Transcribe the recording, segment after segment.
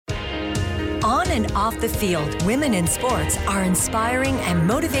and off the field, women in sports are inspiring and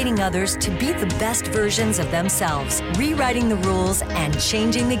motivating others to be the best versions of themselves, rewriting the rules and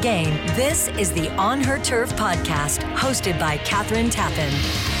changing the game. This is the On Her Turf podcast, hosted by Kathryn Tappen.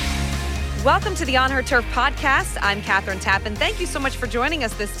 Welcome to the On Her Turf podcast. I'm Kathryn Tappen. Thank you so much for joining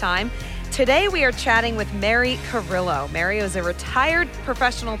us this time. Today we are chatting with Mary Carrillo. Mary is a retired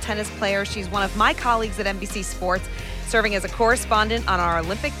professional tennis player. She's one of my colleagues at NBC Sports, serving as a correspondent on our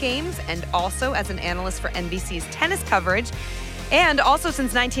Olympic Games and also as an analyst for NBC's tennis coverage. And also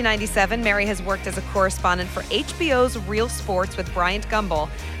since 1997, Mary has worked as a correspondent for HBO's Real Sports with Bryant Gumbel,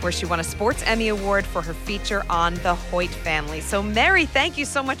 where she won a Sports Emmy Award for her feature on the Hoyt family. So Mary, thank you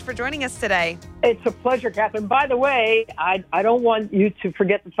so much for joining us today. It's a pleasure, Kathryn. By the way, I don't want you to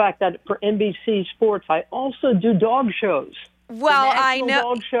forget the fact that for NBC Sports, I also do dog shows. Well, I know.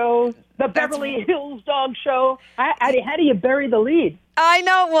 Dog show, the Beverly Hills Dog Show. How do you bury the lead? I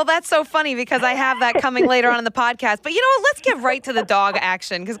know. Well, that's so funny because I have that coming later on in the podcast. But you know what? Let's get right to the dog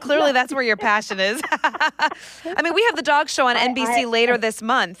action because clearly that's where your passion is. I mean, we have the dog show on NBC later this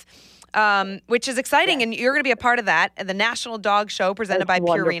month, which is exciting. And you're going to be a part of that, the National Dog Show presented by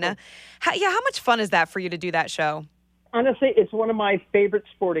Purina. How much fun is that for you to do that show? Honestly, it's one of my favorite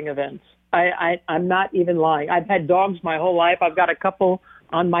sporting events. I'm not even lying. I've had dogs my whole life. I've got a couple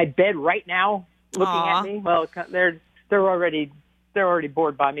on my bed right now looking at me. Well, they're already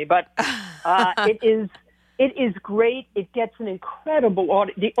bored by me, but it is great. It gets an incredible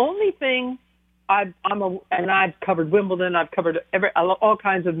audience. The only thing I've covered Wimbledon, I've covered all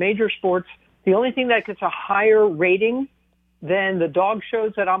kinds of major sports. The only thing that gets a higher rating than the dog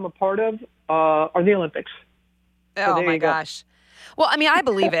shows that I'm a part of are the Olympics. Oh my gosh. Well, I mean, I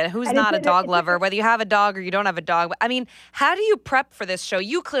believe it. Who's not a dog lover, whether you have a dog or you don't have a dog? I mean, how do you prep for this show?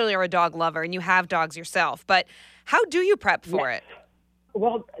 You clearly are a dog lover and you have dogs yourself, but how do you prep for it?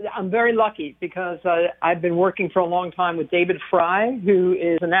 Well, I'm very lucky because I've been working for a long time with David Fry, who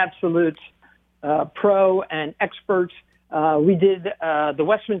is an absolute pro and expert. We did the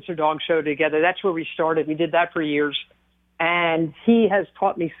Westminster Dog Show together. That's where we started. We did that for years. And he has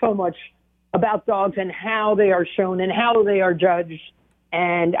taught me so much about dogs and how they are shown and how they are judged.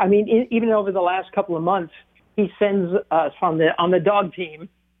 And I mean, even over the last couple of months, he sends us on the dog team.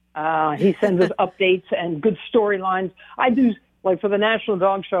 He sends us updates and good storylines. I do, like for the National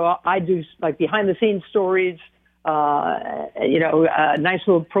Dog Show, I do like behind the scenes stories, nice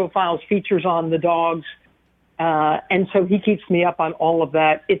little profiles, features on the dogs. And so he keeps me up on all of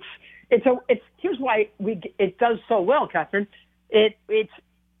that. Here's why it does so well, Kathryn.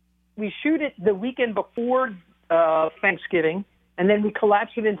 We shoot it the weekend before Thanksgiving, and then we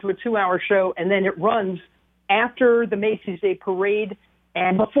collapse it into a 2-hour show, and then it runs after the Macy's Day Parade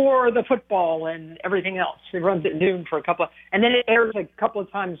and before the football and everything else. It runs at noon for and then it airs a couple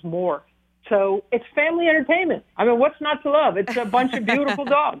of times more. So it's family entertainment. I mean, what's not to love? It's a bunch of beautiful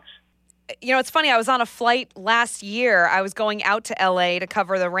dogs. You know, it's funny. I was on a flight last year. I was going out to L.A. to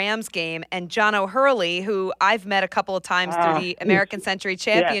cover the Rams game, and John O'Hurley, who I've met a couple of times through the American Century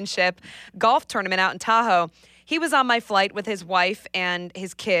Championship golf tournament out in Tahoe, he was on my flight with his wife and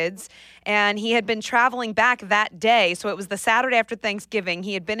his kids, and he had been traveling back that day. So it was the Saturday after Thanksgiving.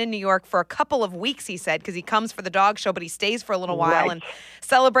 He had been in New York for a couple of weeks, he said, because he comes for the dog show, but he stays for a little while and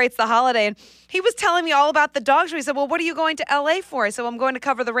celebrates the holiday. And he was telling me all about the dog show. He said, well, what are you going to L.A. for? I said, well, I'm going to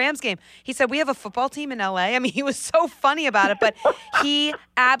cover the Rams game. He said, we have a football team in L.A. I mean, he was so funny about it, but he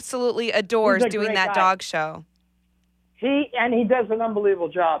absolutely adores doing that dog show. He does an unbelievable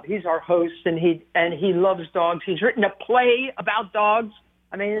job. He's our host, and he loves dogs. He's written a play about dogs.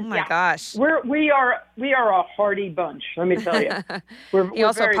 I mean, oh my gosh, we are a hardy bunch. Let me tell you. He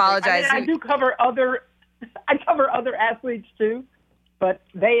also apologized. I cover other athletes too, but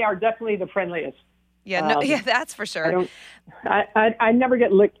they are definitely the friendliest. Yeah, that's for sure. I never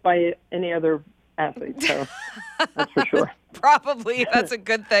get licked by any other athlete, so that's for sure. Probably that's a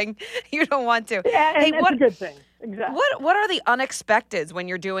good thing. You don't want to. Yeah, and that's a good thing. Exactly. What are the unexpecteds when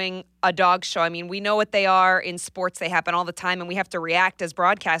you're doing a dog show? I mean, we know what they are in sports. They happen all the time, and we have to react as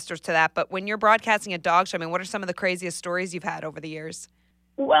broadcasters to that. But when you're broadcasting a dog show, I mean, what are some of the craziest stories you've had over the years?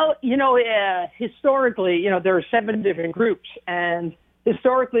 Well, historically, there are 7 different groups. And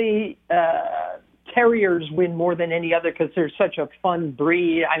historically, terriers win more than any other because they're such a fun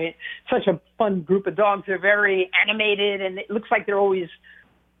breed. I mean, such a fun group of dogs. They're very animated, and it looks like they're always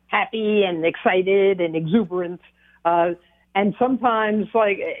happy and excited and exuberant. And sometimes,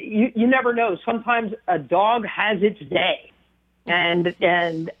 like, you never know. Sometimes a dog has its day. And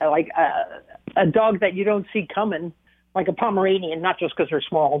like a dog that you don't see coming, like a Pomeranian, not just because they're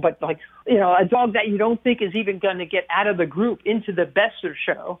small, but like, a dog that you don't think is even going to get out of the group into the best of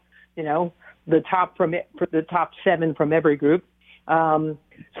show. the top 7 from every group.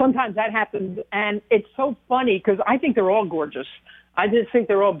 Sometimes that happens, and it's so funny because I think they're all gorgeous. I just think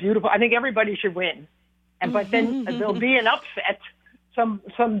they're all beautiful. I think everybody should win, but then there'll be an upset.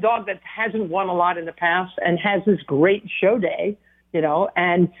 Some dog that hasn't won a lot in the past and has this great show day,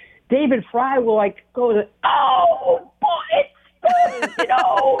 and David Fry will go, oh boy, it's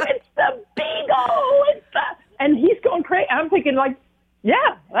it's the Beagle, and he's going crazy. I'm thinking yeah,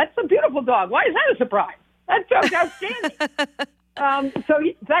 that's a beautiful dog. Why is that a surprise? That dog's outstanding. So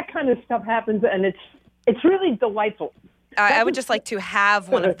that kind of stuff happens, and it's really delightful. I would just like to have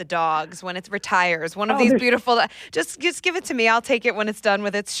one of the dogs when it retires. One of these beautiful. Just give it to me. I'll take it when it's done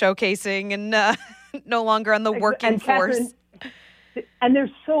with its showcasing and no longer on the working force. Catherine, and they're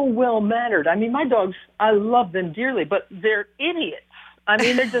so well mannered. I mean, my dogs, I love them dearly, but they're idiots. I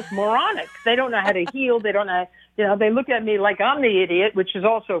mean, they're just moronic. They don't know how to heel. They don't know. They look at me like I'm the idiot, which is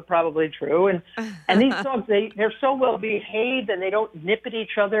also probably true. And these dogs, they're so well behaved, and they don't nip at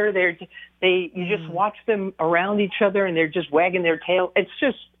each other. You just watch them around each other, and they're just wagging their tail. It's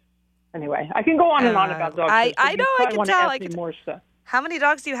just, anyway, I can go on and on about dogs. I know, I can tell. More stuff. How many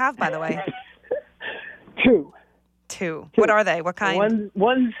dogs do you have, by the way? Two. What are they? What kind?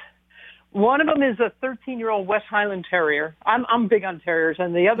 One of them is a 13-year-old West Highland Terrier. I'm big on terriers,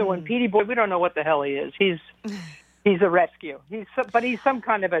 and the other one, Petey Boy, we don't know what the hell he is. He's a rescue. But he's some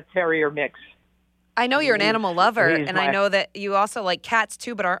kind of a terrier mix. I know you're an animal lover, and I know that you also like cats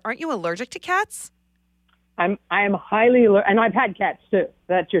too. But aren't you allergic to cats? I am highly allergic, and I've had cats too.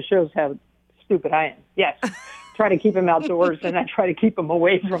 That just shows how stupid I am. Yes, try to keep them outdoors, and I try to keep them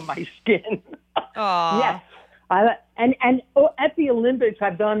away from my skin. Aww. Yes. And at the Olympics,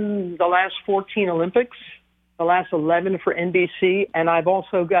 I've done the last 14 Olympics, the last 11 for NBC, and I've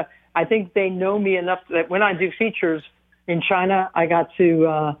also got, I think they know me enough that when I do features in China, I got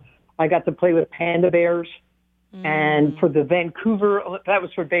to play with panda bears. And for the Vancouver, that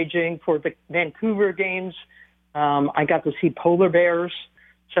was for Beijing, for the Vancouver Games, I got to see polar bears.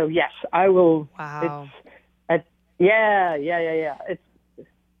 So yes, I will. Wow. Yeah.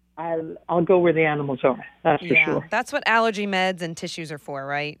 I'll go where the animals are. That's for sure. That's what allergy meds and tissues are for,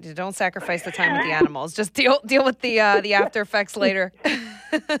 right? Don't sacrifice the time with the animals. Just deal with the after effects later.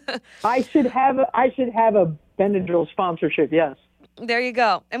 I should have a Benadryl sponsorship. Yes. There you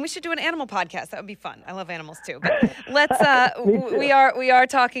go. And we should do an animal podcast. That would be fun. I love animals too. But let's we are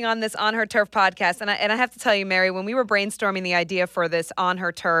talking on this On Her Turf podcast, and I have to tell you, Mary, when we were brainstorming the idea for this On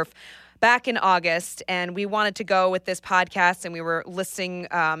Her Turf back in August, and we wanted to go with this podcast, and we were listing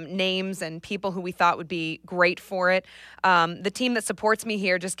names and people who we thought would be great for it. The team that supports me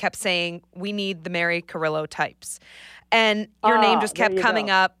here just kept saying, we need the Mary Carillo types. And your name just kept coming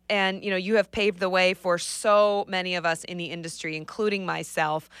up, and you have paved the way for so many of us in the industry, including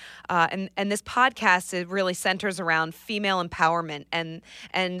myself. And this podcast, it really centers around female empowerment and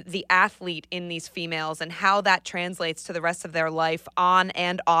the athlete in these females and how that translates to the rest of their life on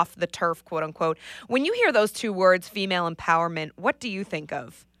and off the turf, quote unquote. When you hear those two words, female empowerment, what do you think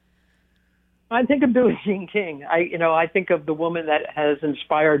of? I think of Billie Jean King. I think of the woman that has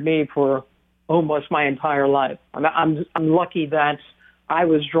inspired me for almost my entire life. I'm lucky that I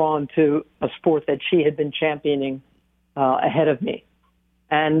was drawn to a sport that she had been championing ahead of me.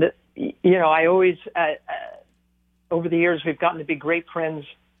 And, I always, over the years, we've gotten to be great friends.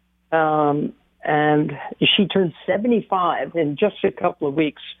 And she turned 75 in just a couple of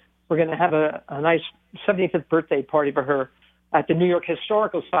weeks. We're going to have a nice 75th birthday party for her at the New York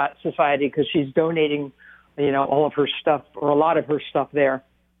Historical Society because she's donating, all of her stuff or a lot of her stuff there.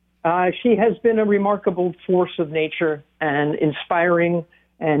 She has been a remarkable force of nature and inspiring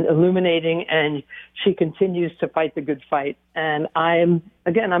and illuminating, and she continues to fight the good fight. And I'm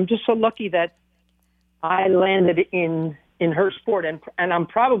just so lucky that I landed in her sport, and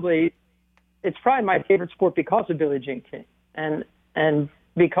it's probably my favorite sport because of Billie Jean King, and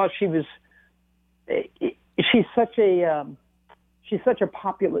because she's such a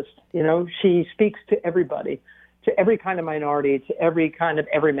populist. She speaks to everybody, to every kind of minority, to every kind of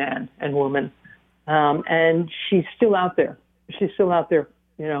every man and woman. And she's still out there.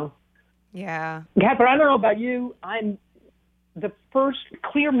 Yeah. Catherine, I don't know about you. I'm the first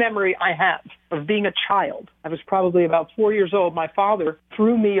clear memory I have of being a child. I was probably about 4 years old. My father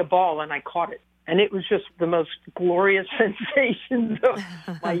threw me a ball and I caught it. And it was just the most glorious sensations of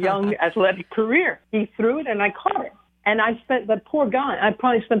my young athletic career. He threw it and I caught it. And that poor guy, I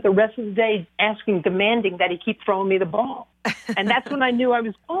probably spent the rest of the day demanding that he keep throwing me the ball. And that's when I knew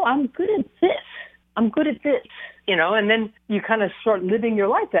I'm good at this. I'm good at this. and then you kind of start living your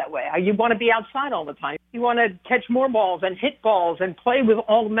life that way. You want to be outside all the time. You want to catch more balls and hit balls and play with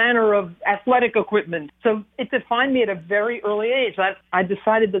all manner of athletic equipment. So it defined me at a very early age. I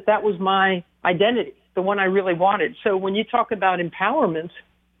decided that was my identity, the one I really wanted. So when you talk about empowerment,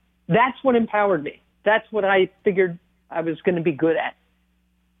 that's what empowered me. That's what I figured I was going to be good at.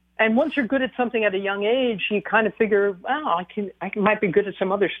 And once you're good at something at a young age, you kind of figure, I might be good at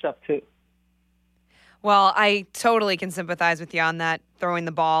some other stuff too. Well, I totally can sympathize with you on that, throwing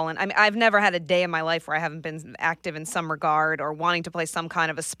the ball. And I've never had a day in my life where I haven't been active in some regard or wanting to play some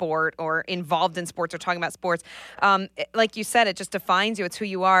kind of a sport or involved in sports or talking about sports. Like you said, it just defines you. It's who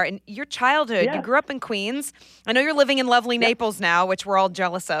you are. And your childhood, you grew up in Queens. I know you're living in lovely Naples now, which we're all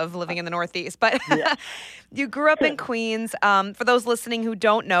jealous of, living in the Northeast. But you grew up in Queens. For those listening who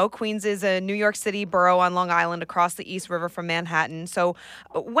don't know, Queens is a New York City borough on Long Island across the East River from Manhattan. So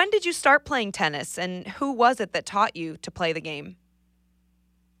when did you start playing tennis, and who was it that taught you to play the game?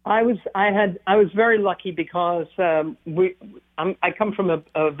 I was very lucky because I come from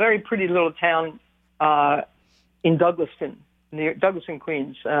a very pretty little town in Douglaston, near Douglaston,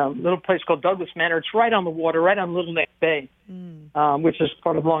 Queens, little place called Douglas Manor. It's right on the water, right on Little Neck Bay, which is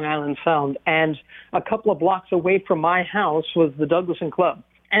part of Long Island Sound. And a couple of blocks away from my house was the Douglaston Club,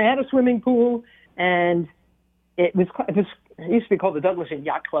 and it had a swimming pool, and it used to be called the Douglaston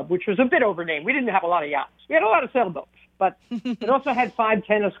Yacht Club, which was a bit overnamed. We didn't have a lot of yachts. We had a lot of sailboats. But it also had 5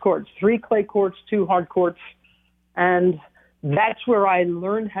 tennis courts, 3 clay courts, 2 hard courts. And that's where I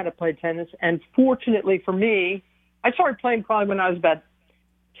learned how to play tennis. And fortunately for me, I started playing probably when I was about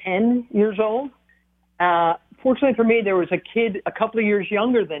 10 years old. Fortunately for me, there was a kid a couple of years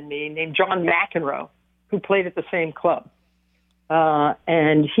younger than me named John McEnroe who played at the same club.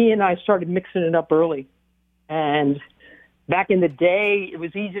 And he and I started mixing it up early. And back in the day, it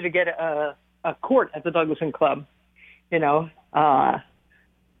was easy to get a court at the Douglaston Club. And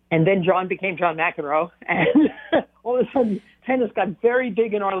then John became John McEnroe, and all of a sudden tennis got very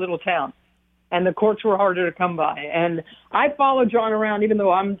big in our little town, and the courts were harder to come by. And I followed John around, even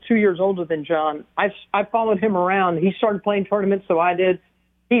though I'm 2 years older than John. I followed him around. He started playing tournaments, so I did.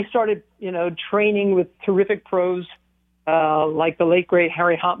 He started, training with terrific pros like the late great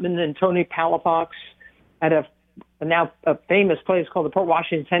Harry Hopman and Tony Palafox at a famous place called the Port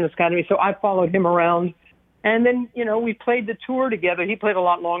Washington Tennis Academy. So I followed him around. And then, we played the tour together. He played a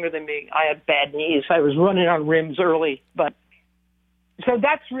lot longer than me. I had bad knees. I was running on rims early. But so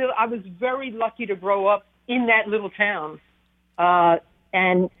that's real. I was very lucky to grow up in that little town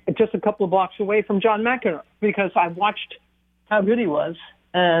and just a couple of blocks away from John McEnroe because I watched how good he was.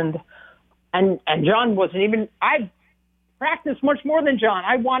 And John wasn't even, I practiced much more than John.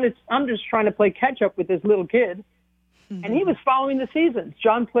 I'm just trying to play catch up with this little kid. Mm-hmm. And he was following the seasons.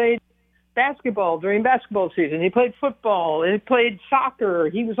 John played basketball during basketball season. He played football. He played soccer.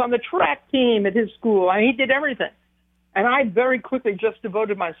 He was on the track team at his school. He did everything. And I very quickly just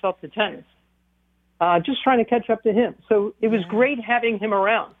devoted myself to tennis, just trying to catch up to him. So it was great having him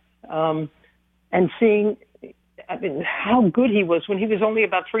around and seeing how good he was when he was only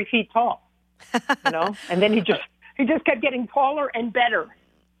about 3 feet tall, and then he just kept getting taller and better.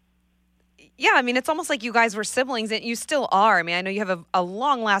 Yeah, it's almost like you guys were siblings, and you still are. I know you have a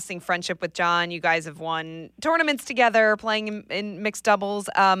long-lasting friendship with John. You guys have won tournaments together, playing in mixed doubles.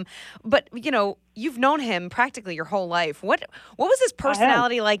 But, you've known him practically your whole life. What was his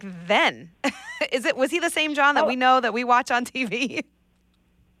personality like then? Was he the same John that we know, that we watch on TV?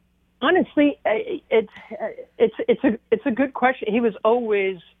 Honestly, it's a good question. He was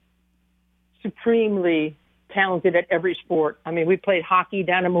always supremely talented at every sport. We played hockey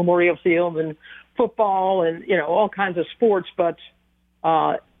down at Memorial Field and football and, all kinds of sports. But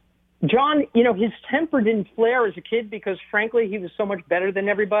John, his temper didn't flare as a kid because, frankly, he was so much better than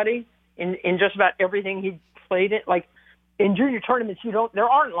everybody in just about everything he played it. Like in junior tournaments, there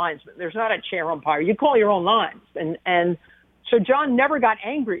aren't linesmen. There's not a chair umpire. You call your own lines. And so John never got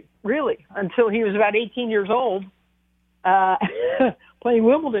angry, really, until he was about 18 years old, playing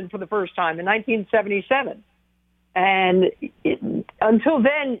Wimbledon for the first time in 1977. And until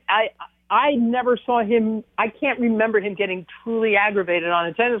then, I never saw him. I can't remember him getting truly aggravated on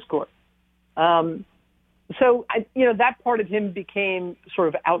a tennis court. So that part of him became sort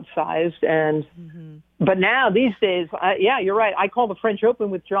of outsized. And but now these days, you're right. I call the French Open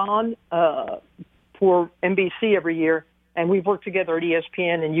with John for NBC every year, and we've worked together at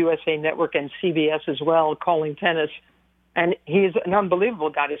ESPN and USA Network and CBS as well, calling tennis. And he's an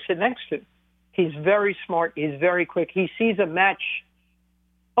unbelievable guy to sit next to. He's very smart. He's very quick. He sees a match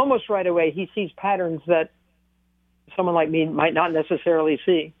almost right away. He sees patterns that someone like me might not necessarily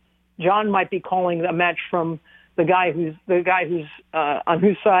see. John might be calling a match from the guy who's on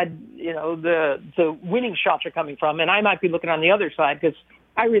whose side, the winning shots are coming from, and I might be looking on the other side because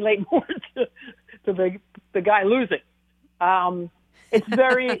I relate more to the guy losing. It's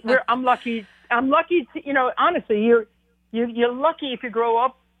very. I'm lucky. I'm lucky to, honestly, you're lucky if you grow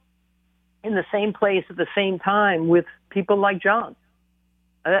up in the same place at the same time with people like John.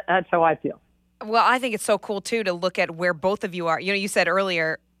 That's how I feel. Well, I think it's so cool, too, to look at where both of you are. You said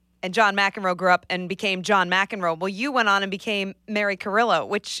earlier, and John McEnroe grew up and became John McEnroe. Well, you went on and became Mary Carrillo,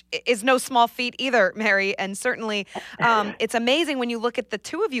 which is no small feat either, Mary. And certainly it's amazing when you look at the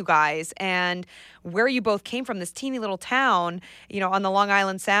two of you guys and where you both came from, this teeny little town, on the Long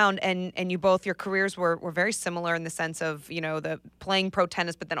Island Sound. And you both, your careers were very similar in the sense of, the playing pro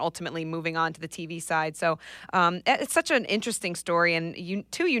tennis, but then ultimately moving on to the TV side. So it's such an interesting story, and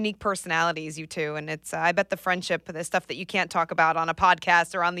two unique personalities, you two. And it's, I bet the friendship, the stuff that you can't talk about on a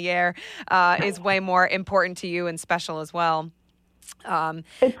podcast or on the air is way more important to you and special as well.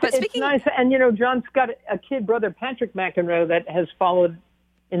 It's nice. And, John's got a kid brother, Patrick McEnroe, that has followed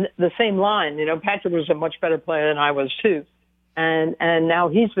in the same line. Patrick was a much better player than I was, too. And now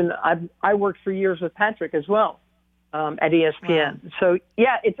I worked for years with Patrick as well at ESPN. Wow. So,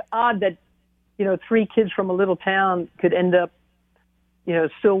 yeah, it's odd that, three kids from a little town could end up,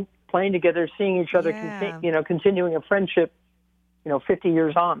 still playing together, seeing each other, continuing a friendship, 50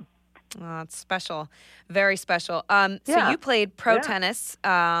 years on. Oh, it's special. Very special. So you played pro tennis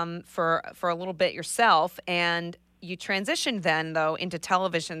for a little bit yourself, and you transitioned then, though, into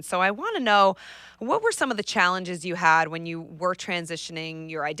television. So I want to know, what were some of the challenges you had when you were transitioning?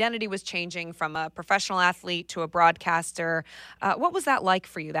 Your identity was changing from a professional athlete to a broadcaster. What was that like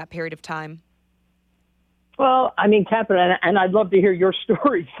for you, that period of time? Well, I mean, Catherine, and I'd love to hear your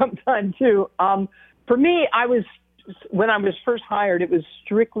story sometime, too. For me, when I was first hired, it was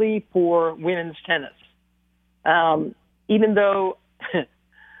strictly for women's tennis. Even though,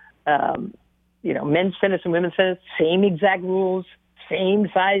 men's tennis and women's tennis, same exact rules, same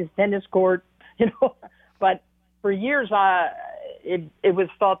size tennis court, but for years, it was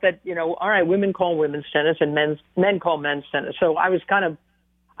thought that, all right, women call women's tennis and men call men's tennis. So I was kind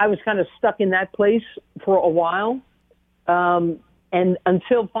of stuck in that place for a while. And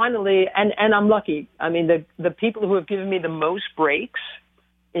until finally, and I'm lucky. I mean, the people who have given me the most breaks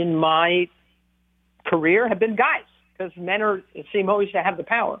in my career have been guys, because men seem always to have the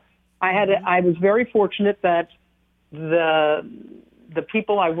power. I was very fortunate that the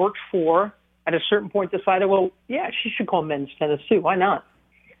people I worked for at a certain point decided, well, yeah, she should call men's tennis too. Why not?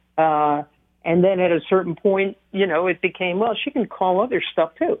 And then at a certain point, it became, well, she can call other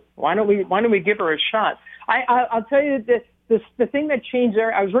stuff too. Why don't we give her a shot? I'll tell you that. The thing that changed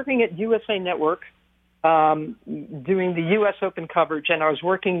there, I was working at USA Network doing the U.S. Open coverage, and I was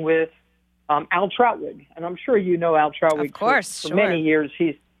working with Al Troutwig. And I'm sure you know Al Troutwig. Of course, for many years.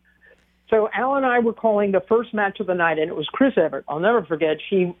 So Al and I were calling the first match of the night, and it was Chris Evert. I'll never forget.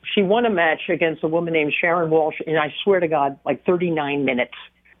 She won a match against a woman named Sharon Walsh, and I swear to God, like 39 minutes.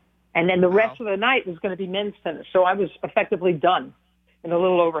 And then the rest of the night was going to be men's tennis. So I was effectively done in a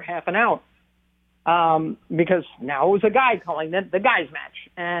little over half an hour. Because now it was a guy calling the guys match.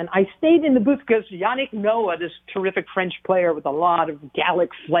 And I stayed in the booth because Yannick Noah, this terrific French player with a lot of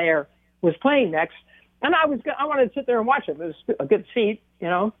Gallic flair, was playing next. And I wanted to sit there and watch him. It was a good seat,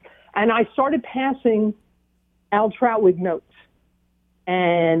 And I started passing Al Troutwig notes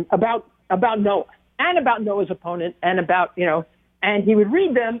and about Noah and about Noah's opponent and about, and he would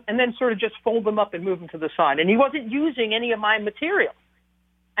read them and then sort of just fold them up and move them to the side. And he wasn't using any of my material.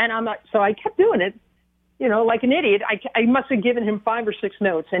 And so I kept doing it, like an idiot. I must have given him 5 or 6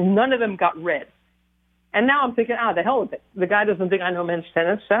 notes, and none of them got read. And now I'm thinking, the hell with it. The guy doesn't think I know men's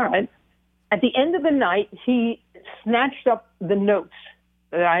tennis. All right. At the end of the night, he snatched up the notes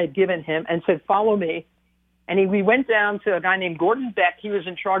that I had given him and said, follow me. And we went down to a guy named Gordon Beck. He was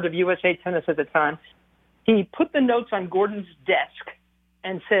in charge of USA Tennis at the time. He put the notes on Gordon's desk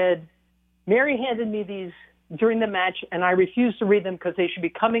and said, Mary handed me these during the match, and I refused to read them because they should be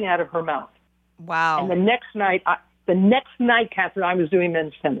coming out of her mouth. Wow. And the next night, Catherine, I was doing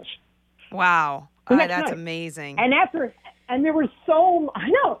men's tennis. Wow. That's amazing. And there were I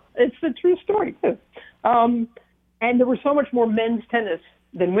know, it's a true story, too. And there was so much more men's tennis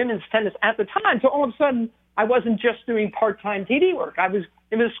than women's tennis at the time. So all of a sudden, I wasn't just doing part-time TV work.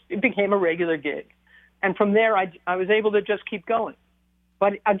 It became a regular gig. And from there, I was able to just keep going.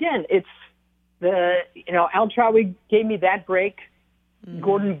 But again, it's, Al Troutwig gave me that break. Mm.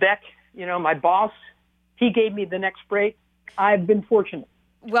 Gordon Beck, my boss, he gave me the next break. I've been fortunate.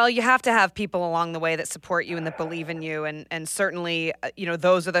 Well, you have to have people along the way that support you and that believe in you, and certainly,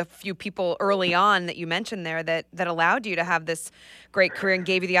 those are the few people early on that you mentioned there that allowed you to have this great career and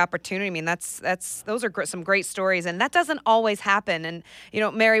gave you the opportunity. I mean, those are some great stories, and that doesn't always happen. And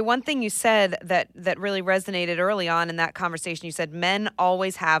Mary, one thing you said that really resonated early on in that conversation, you said men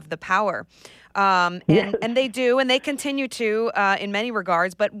always have the power. Yes. And they do, and they continue to in many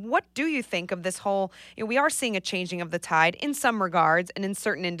regards. But what do you think of this whole, we are seeing a changing of the tide in some regards and in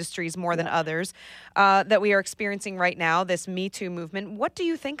certain industries more than others that we are experiencing right now, this Me Too movement. What do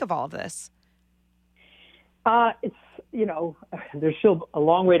you think of all of this? It's, there's still a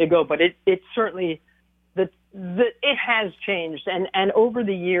long way to go, but it certainly, it has changed. And over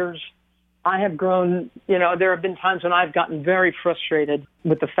the years, I have grown, there have been times when I've gotten very frustrated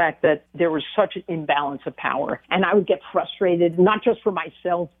with the fact that there was such an imbalance of power. And I would get frustrated, not just for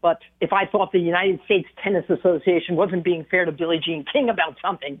myself, but if I thought the United States Tennis Association wasn't being fair to Billie Jean King about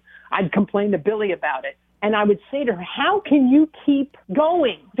something, I'd complain to Billie about it. And I would say to her, how can you keep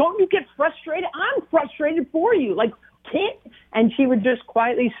going? Don't you get frustrated? I'm frustrated for you. Can't. And she would just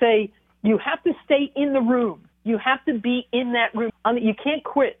quietly say, you have to stay in the room. You have to be in that room. You can't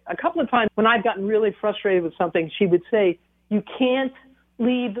quit. A couple of times when I've gotten really frustrated with something, she would say, you can't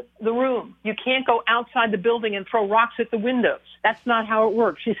leave the room. You can't go outside the building and throw rocks at the windows. That's not how it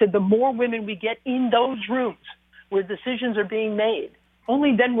works. She said, the more women we get in those rooms where decisions are being made,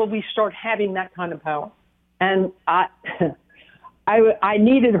 only then will we start having that kind of power. And I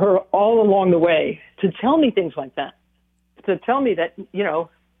needed her all along the way to tell me things like that, to tell me that, you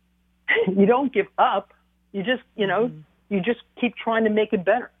don't give up. You just, you just keep trying to make it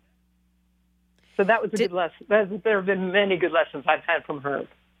better. So that was a good lesson. There have been many good lessons I've had from her.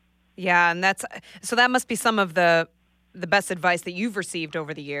 Yeah, and that must be some of the best advice that you've received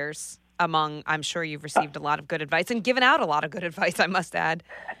over the years. I'm sure you've received a lot of good advice and given out a lot of good advice, I must add.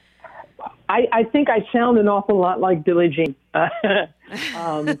 I think I sound an awful lot like Billie Jean. I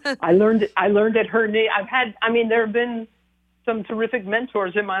learned at her knee. There have been some terrific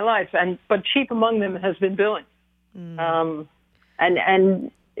mentors in my life, but chief among them has been Billie. Again,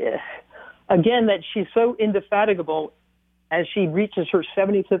 that she's so indefatigable as she reaches her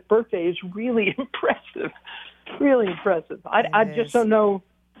 75th birthday is really impressive. Really impressive. I just don't know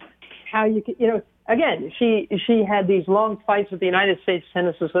how you can, again, she had these long fights with the United States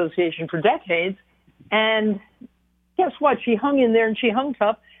Tennis Association for decades, and guess what? She hung in there and she hung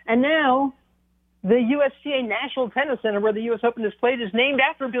tough, and now the USTA National Tennis Center, where the U.S. Open is played, is named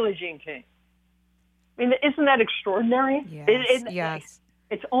after Billie Jean King. I mean, isn't that extraordinary? Yes. Yes.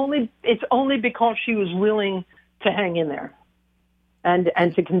 It's only because she was willing to hang in there, and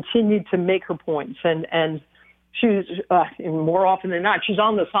to continue to make her points. And she's more often than not, she's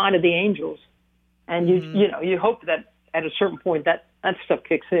on the side of the angels. And you hope that at a certain point that stuff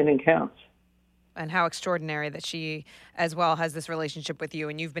kicks in and counts. And how extraordinary that she, as well, has this relationship with you,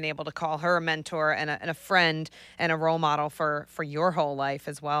 and you've been able to call her a mentor and a friend and a role model for your whole life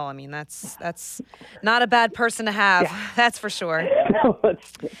as well. I mean, that's not a bad person to have. Yeah. That's for sure.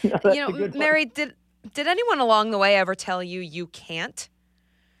 Mary, did anyone along the way ever tell you can't?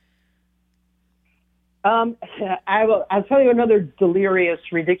 I'll tell you another delirious,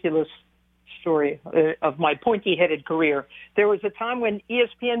 ridiculous story of my pointy-headed career. There was a time when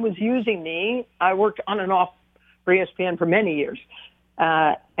ESPN was using me. I worked on and off for ESPN for many years,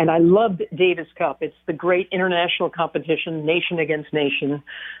 and I loved Davis Cup. It's the great international competition, nation against nation,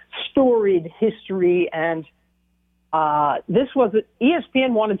 storied history, and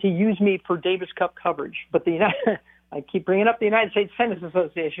ESPN wanted to use me for Davis Cup coverage, but I keep bringing up the United States Tennis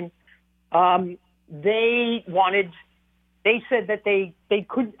Association. They said that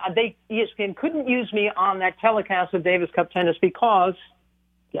ESPN couldn't use me on that telecast of Davis Cup tennis because,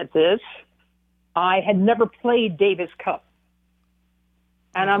 get this, I had never played Davis Cup.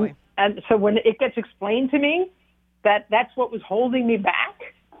 And so when it gets explained to me that that's what was holding me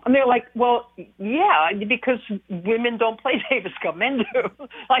back, and they're like, well, yeah, because women don't play Davis Cup, men do.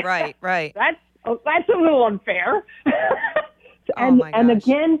 Right. That's a little unfair.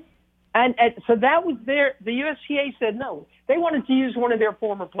 And so that was there. The USTA said no. They wanted to use one of their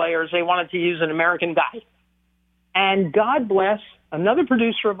former players. They wanted to use an American guy. And God bless another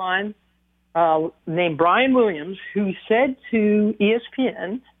producer of mine named Brian Williams, who said to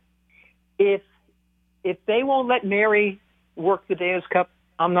ESPN, if they won't let Mary work the Davis Cup,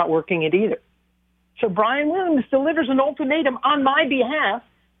 I'm not working it either. So Brian Williams delivers an ultimatum on my behalf,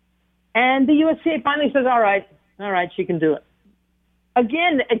 and the USTA finally says, all right, she can do it.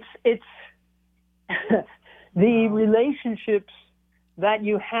 Again, it's the relationships that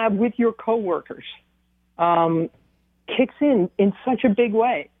you have with your coworkers. kicks in such a big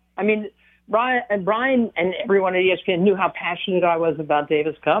way. I mean, Brian and everyone at ESPN knew how passionate I was about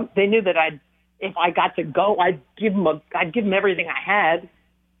Davis Cup. They knew that if I got to go, I'd give them everything I had.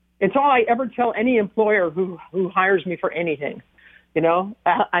 It's all I ever tell any employer who hires me for anything. You know,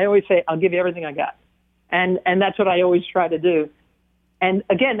 I always say, I'll give you everything I got. And that's what I always try to do. And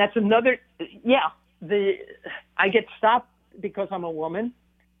again, that's another, I get stopped because I'm a woman.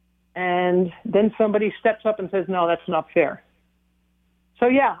 And then somebody steps up and says, no, that's not fair. So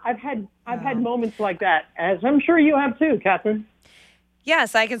yeah, I've had moments like that, as I'm sure you have too, Catherine.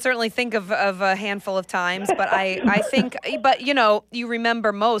 Yes, I can certainly think of a handful of times, but I think, but you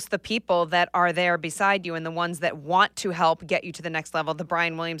remember most the people that are there beside you and the ones that want to help get you to the next level. The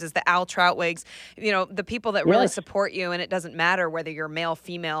Brian Williamses, the Al Troutwigs, the people that really support you, and it doesn't matter whether you're male,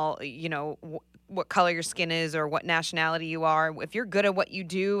 female, what color your skin is or what nationality you are. If you're good at what you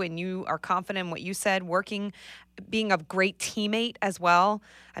do and you are confident in what you said, being a great teammate as well.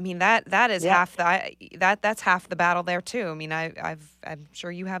 I mean, that is that's half the battle there too. I mean, I'm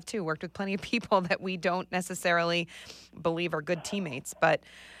sure you have too, worked with plenty of people that we don't necessarily believe are good teammates, but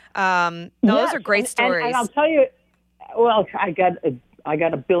those are great stories. And I'll tell you, well, I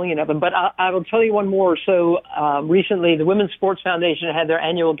got a billion of them, but I will tell you one more. So recently, the Women's Sports Foundation had their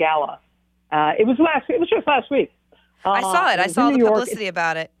annual gala. It was just last week. I saw it. I saw the publicity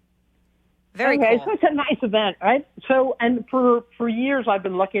about it. Very cool. So it's a nice event, right? So, and for years, I've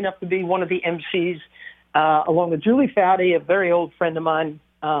been lucky enough to be one of the MCs, along with Julie Foudy, a very old friend of mine,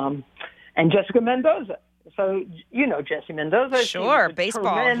 and Jessica Mendoza. So, Jessie Mendoza. Sure,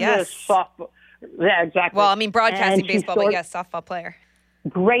 baseball, yes. Softball. Yeah, exactly. Well, I mean, broadcasting baseball, but yes, softball player.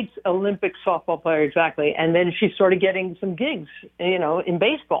 Great Olympic softball player, exactly. And then she started getting some gigs, in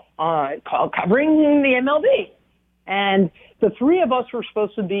baseball, covering the MLB. And the three of us were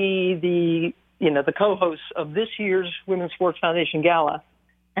supposed to be the co-hosts of this year's Women's Sports Foundation Gala.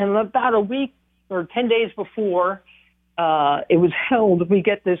 And about a week or 10 days before it was held, we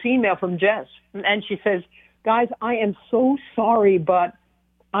get this email from Jess. And she says, guys, I am so sorry, but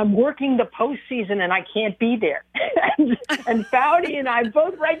I'm working the postseason and I can't be there. and Foudy and I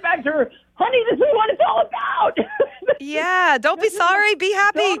both write back to her, honey, this is what it's all about. Yeah, don't be sorry, be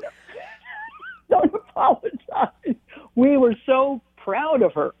happy. Don't apologize. We were so proud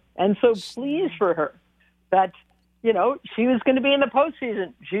of her and so pleased for her that, she was going to be in the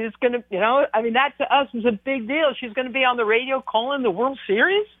postseason. She was going to, that to us was a big deal. She's going to be on the radio calling the World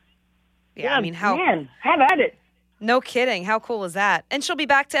Series. Yeah, I mean, have at it. No kidding. How cool is that? And she'll be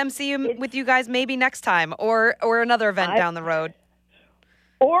back to MC with you guys maybe next time or another event down the road.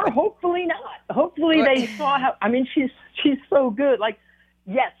 Or hopefully not. Hopefully they saw how, she's so good. Like,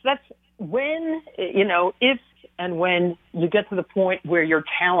 yes, that's when, if and when you get to the point where your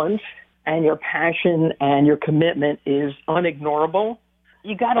talent and your passion and your commitment is unignorable,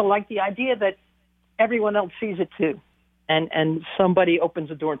 you got to like the idea that everyone else sees it too. And somebody opens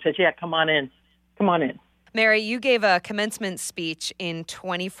the door and says, yeah, come on in. Come on in. Mary, you gave a commencement speech in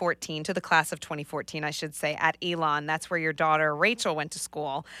 2014, to the class of 2014, I should say, at Elon. That's where your daughter, Rachel, went to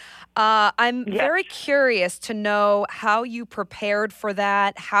school. I'm very curious to know how you prepared for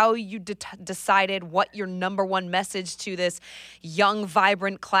that, how you decided what your number one message to this young,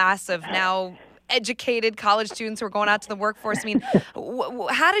 vibrant class of now educated college students who are going out to the workforce. I mean,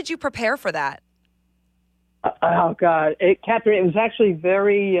 how did you prepare for that? Oh, God. Catherine, it was actually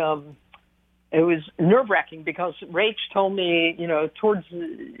very... It was nerve-wracking because Rach told me,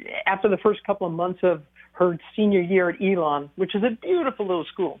 after the first couple of months of her senior year at Elon, which is a beautiful little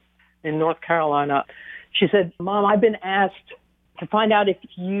school in North Carolina, she said, Mom, I've been asked to find out if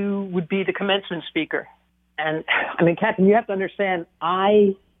you would be the commencement speaker. And, Catherine, you have to understand,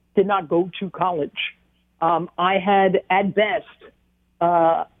 I did not go to college. I had, at best,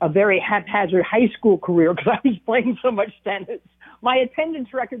 a very haphazard high school career because I was playing so much tennis. My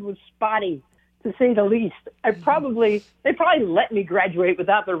attendance record was spotty, to say the least. They probably let me graduate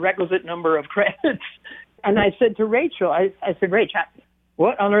without the requisite number of credits. And I said to Rachel, I said, Rach,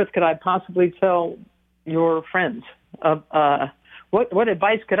 what on earth could I possibly tell your friends? What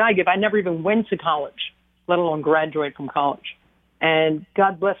advice could I give? I never even went to college, let alone graduate from college. And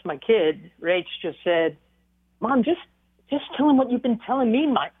God bless my kid, Rach just said, Mom, just tell him what you've been telling me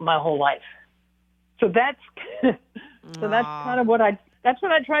my whole life. So that's kind of what that's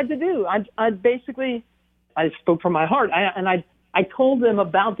what I tried to do. I basically spoke from my heart. I told them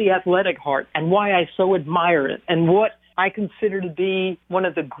about the athletic heart and why I so admire it and what I consider to be one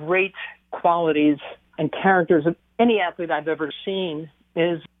of the great qualities and characters of any athlete I've ever seen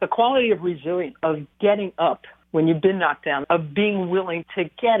is the quality of resilience, of getting up when you've been knocked down, of being willing to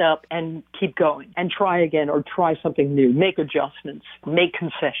get up and keep going and try again or try something new, make adjustments, make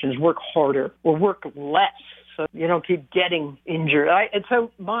concessions, work harder or work less so you don't keep getting injured. And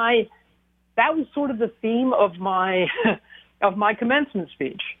so that was sort of the theme of my of my commencement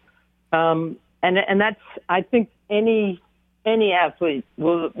speech. And that's, I think any athlete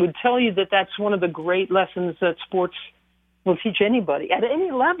would tell you that that's one of the great lessons that sports will teach anybody at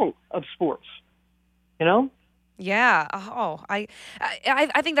any level of sports, you know? Yeah. Oh, I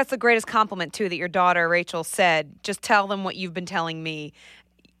think that's the greatest compliment too that your daughter Rachel said. Just tell them what you've been telling me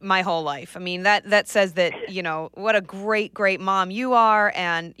my whole life. I mean, that says that, you know, what a great mom you are,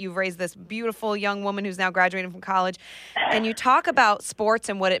 and you've raised this beautiful young woman who's now graduating from college. And you talk about sports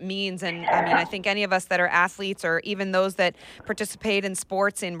and what it means. And I mean, I think any of us that are athletes, or even those that participate in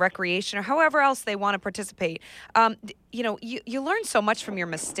sports, in recreation, or however else they want to participate, you know, you learn so much from your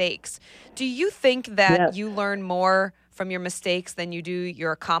mistakes. Do you think that you learn more from your mistakes than you do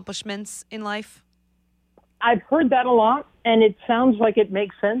your accomplishments in life? I've heard that a lot, and it sounds like it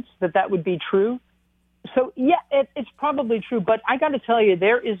makes sense that would be true. So, yeah, it's probably true. But I got to tell you,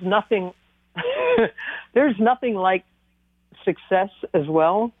 there is nothing there's nothing like success as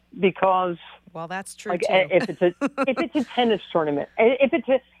well, because well, that's true like, too. if it's a tennis tournament,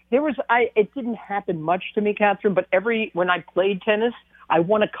 it didn't happen much to me, Catherine, but when I played tennis, I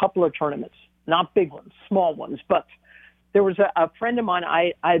won a couple of tournaments, not big ones, small ones, but there was a friend of mine.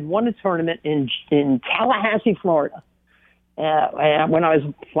 I had won a tournament in Tallahassee, Florida, when I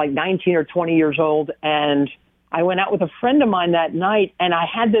was like 19 or 20 years old, and I went out with a friend of mine that night, and I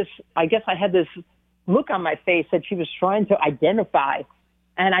had this look on my face that she was trying to identify,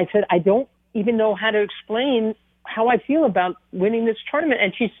 and I said, I don't even know how to explain how I feel about winning this tournament.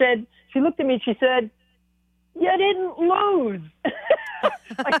 And she looked at me and she said, "You didn't lose."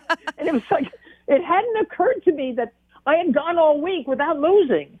 And it was like, it hadn't occurred to me that I had gone all week without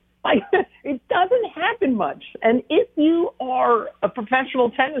losing. Like, it doesn't happen much. And if you are a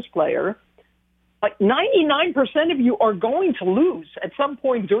professional tennis player, like 99% of you are going to lose at some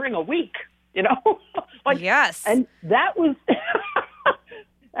point during a week, you know? Like, yes. And that was,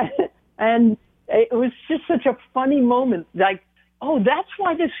 and it was just such a funny moment. Like, oh, that's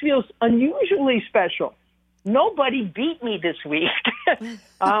why this feels unusually special. Nobody beat me this week.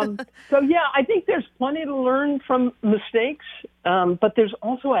 So, yeah, I think there's plenty to learn from mistakes, but there's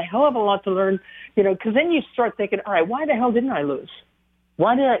also a hell of a lot to learn, you know, because then you start thinking, all right, why the hell didn't I lose?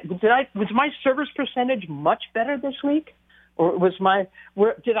 Was my service percentage much better this week? Or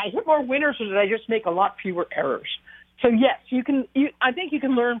did I hit more winners, or did I just make a lot fewer errors? So, yes, I think you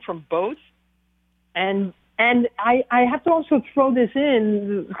can learn from both. And I have to also throw this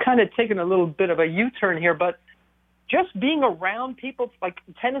in, kind of taking a little bit of a U-turn here, but just being around people, like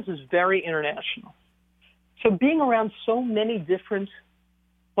tennis is very international. So being around so many different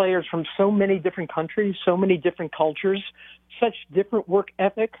players from so many different countries, so many different cultures, such different work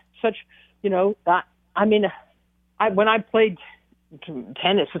ethic, such, you know, when I played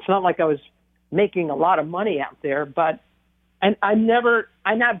tennis, it's not like I was making a lot of money out there, but I never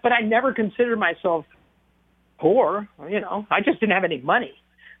considered myself poor, you know. I just didn't have any money.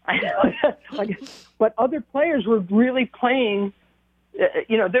 But other players were really playing.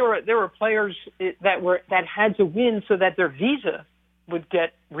 You know, there were players that had to win so that their visa would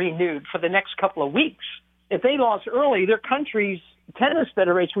get renewed for the next couple of weeks. If they lost early, their country's tennis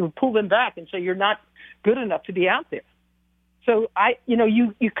federation would pull them back and say, "You're not good enough to be out there." So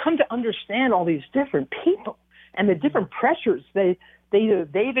you come to understand all these different people and the different pressures they've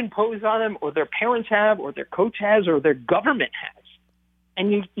imposed on them, or their parents have, or their coach has, or their government has.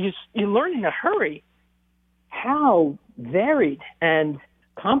 And you learn in a hurry how varied and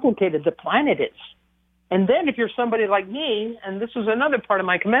complicated the planet is. And then if you're somebody like me, and this was another part of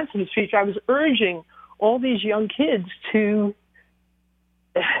my commencement speech, I was urging all these young kids to,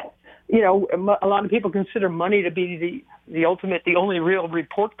 you know, a lot of people consider money to be the ultimate, the only real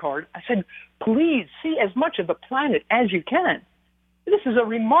report card. I said, please see as much of the planet as you can. This is a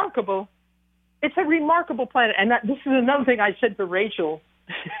remarkable planet. And this is another thing I said to Rachel.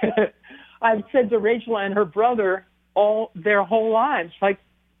 I've said to Rachel and her brother all their whole lives, like,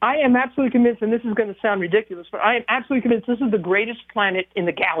 I am absolutely convinced, and this is going to sound ridiculous, but I am absolutely convinced this is the greatest planet in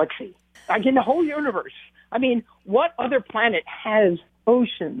the galaxy, like in the whole universe. I mean, what other planet has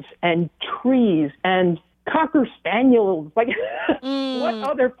oceans and trees and Cocker Spaniels? Like, what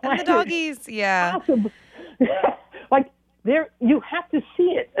other planet? And the doggies, yeah. Like, you have to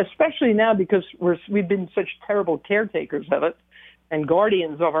see it, especially now because we've been such terrible caretakers of it and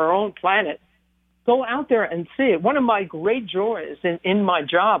guardians of our own planet. Go out there and see it. One of my great joys in my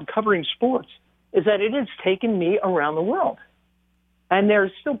job covering sports is that it has taken me around the world. And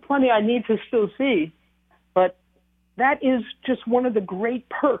there's still plenty I need to still see, but that is just one of the great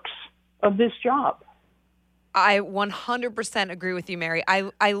perks of this job. I 100% agree with you, Mary.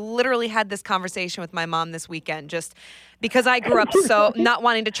 I literally had this conversation with my mom this weekend just because I grew up so not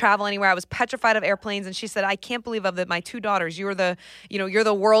wanting to travel anywhere. I was petrified of airplanes, and she said, "I can't believe of it. My two daughters, you're the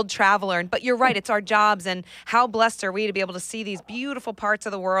world traveler." But you're right, it's our jobs, and how blessed are we to be able to see these beautiful parts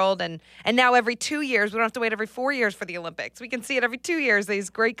of the world. And now every 2 years, we don't have to wait every 4 years for the Olympics. We can see it every 2 years, these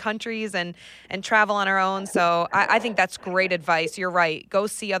great countries and travel on our own. So I think that's great advice. You're right. Go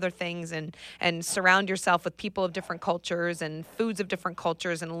see other things and surround yourself with people of different cultures and foods of different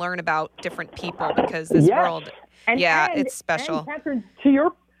cultures and learn about different people, because this world, it's special. And Catherine,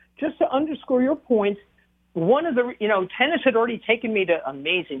 just to underscore your point, one of the, tennis had already taken me to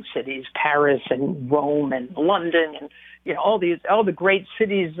amazing cities, Paris and Rome and London and, all the great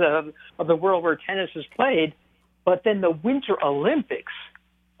cities of the world where tennis is played. But then the Winter Olympics,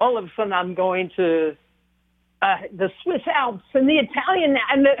 all of a sudden I'm going to the Swiss Alps and the Italian,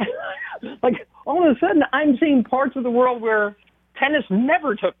 and like all of a sudden I'm seeing parts of the world where tennis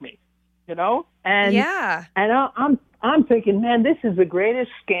never took me, and and I'm thinking, man, this is the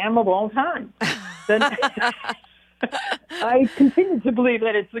greatest scam of all time. I continue to believe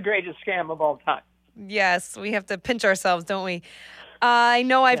that it's the greatest scam of all time. Yes, we have to pinch ourselves, don't we? I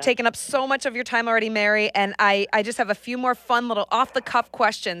know I've taken up so much of your time already, Mary, and I just have a few more fun little off-the-cuff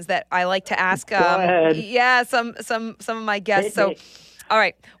questions that I like to ask. Go ahead. Yeah, some of my guests. So, all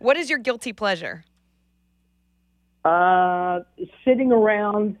right, what is your guilty pleasure? Sitting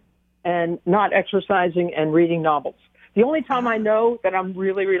around and not exercising and reading novels. The only time I know that I'm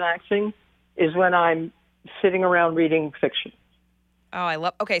really relaxing is when I'm sitting around reading fiction. Oh, I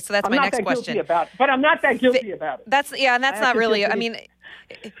love. Okay, so that's my next question. But I'm not that guilty about it. That's and that's not really. I mean,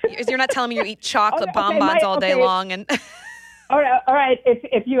 you're not telling me you eat chocolate bonbons all day long, and. All right.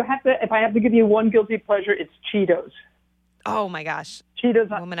 If I have to give you one guilty pleasure, it's Cheetos. Oh my gosh. Cheetos.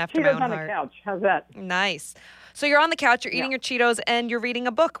 Woman after my own on heart. the couch. How's that? Nice. So you're on the couch, you're eating your Cheetos, and you're reading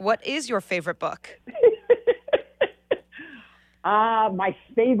a book. What is your favorite book? My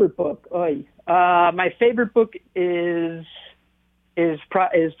favorite book. My favorite book is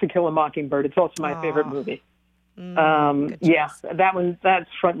To Kill a Mockingbird. It's also my favorite movie. That one, that's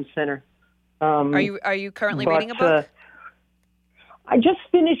front and center. Are you currently reading a book? I just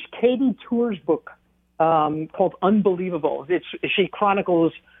finished Katie Tour's book called Unbelievable. She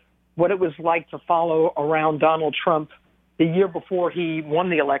chronicles what it was like to follow around Donald Trump the year before he won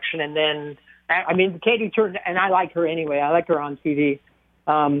the election. And then, Katie Tour, and I like her anyway. I like her on TV.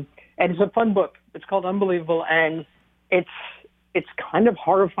 And it's a fun book. It's called Unbelievable, and it's kind of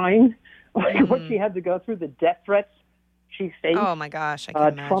horrifying, what she had to go through, the death threats she faced. Oh my gosh, I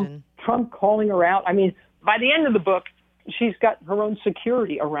can imagine. Trump calling her out. By the end of the book, she's got her own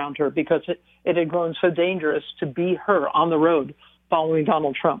security around her because it had grown so dangerous to be her on the road following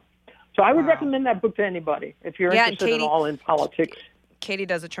Donald Trump. So I would recommend that book to anybody if you're interested at all in politics. Katie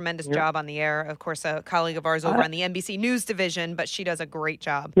does a tremendous job on the air. Of course, a colleague of ours over on the NBC News division, but she does a great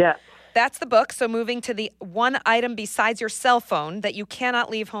job. Yeah. That's the book. So moving to the one item besides your cell phone that you cannot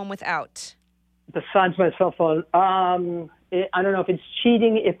leave home without. Besides my cell phone, I don't know if it's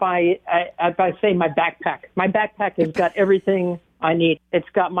cheating if I say my backpack. My backpack has got everything I need. It's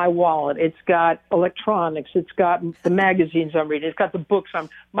got my wallet. It's got electronics. It's got the magazines I'm reading. It's got the books.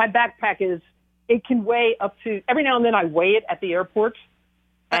 My backpack it can weigh up to, every now and then I weigh it at the airport.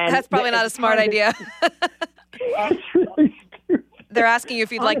 That's probably not a smart idea. It's really stupid. They're asking you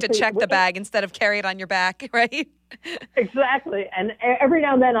if you'd like to check the bag instead of carry it on your back, right? Exactly. And every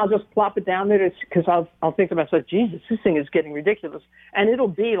now and then I'll just plop it down there because I'll think to myself, Jesus, this thing is getting ridiculous. And it'll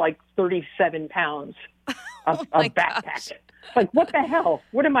be like 37 pounds of backpack. Gosh. Like, what the hell?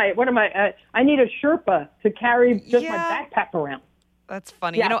 What am I? I need a Sherpa to carry just my backpack around. That's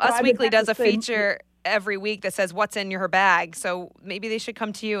funny. Yeah, Us Weekly does a feature every week that says what's in your bag. So maybe they should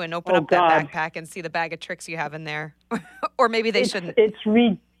come to you and open up that backpack and see the bag of tricks you have in there. Or maybe they shouldn't. They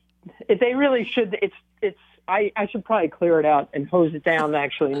really should. I should probably clear it out and hose it down,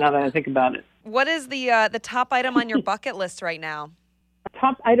 actually, now that I think about it. What is the top item on your bucket list right now? The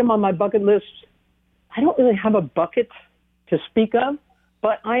top item on my bucket list, I don't really have a bucket to speak of,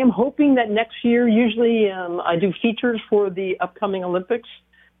 but I am hoping that next year, usually I do features for the upcoming Olympics.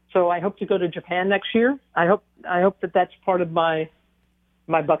 So I hope to go to Japan next year. I hope that that's part of my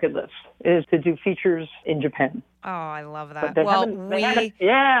bucket list, is to do features in Japan. Oh, I love that.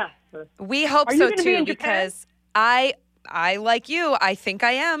 We hope so too, because I like you. I think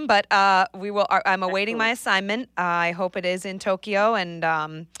I am, but we will. I'm awaiting my assignment. I hope it is in Tokyo,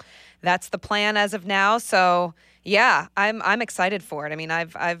 and that's the plan as of now. So yeah, I'm excited for it. I mean,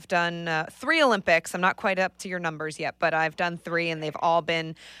 I've done 3 Olympics. I'm not quite up to your numbers yet, but I've done 3, and they've all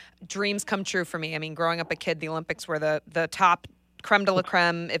been dreams come true for me. I mean, growing up a kid, the Olympics were the top creme de la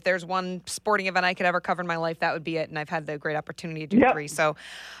creme. If there's one sporting event I could ever cover in my life, that would be it. And I've had the great opportunity to do 3. So,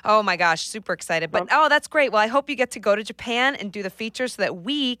 oh my gosh, super excited. But that's great. Well, I hope you get to go to Japan and do the features so that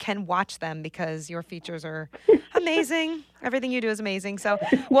we can watch them, because your features are amazing. Everything you do is amazing. So,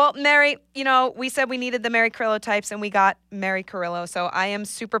 well, Mary, we said we needed the Mary Carillo types, and we got Mary Carillo. So I am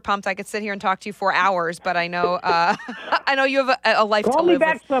super pumped. I could sit here and talk to you for hours, but I know I know you have a life to live. Call me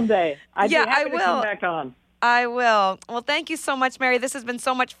back someday. I'd be happy I to will. come back on. I will. Well, thank you so much, Mary. This has been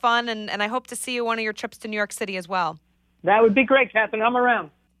so much fun, and I hope to see you one of your trips to New York City as well. That would be great, Catherine. I'm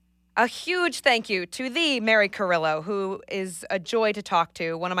around. A huge thank you to the Mary Carillo, who is a joy to talk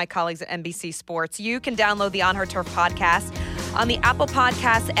to, one of my colleagues at NBC Sports. You can download the On Her Turf podcast on the Apple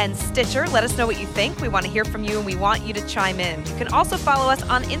Podcasts and Stitcher. Let us know what you think. We want to hear from you, and we want you to chime in. You can also follow us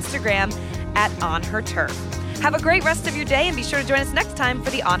on Instagram at On Her Turf. Have a great rest of your day, and be sure to join us next time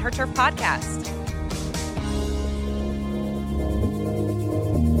for the On Her Turf podcast.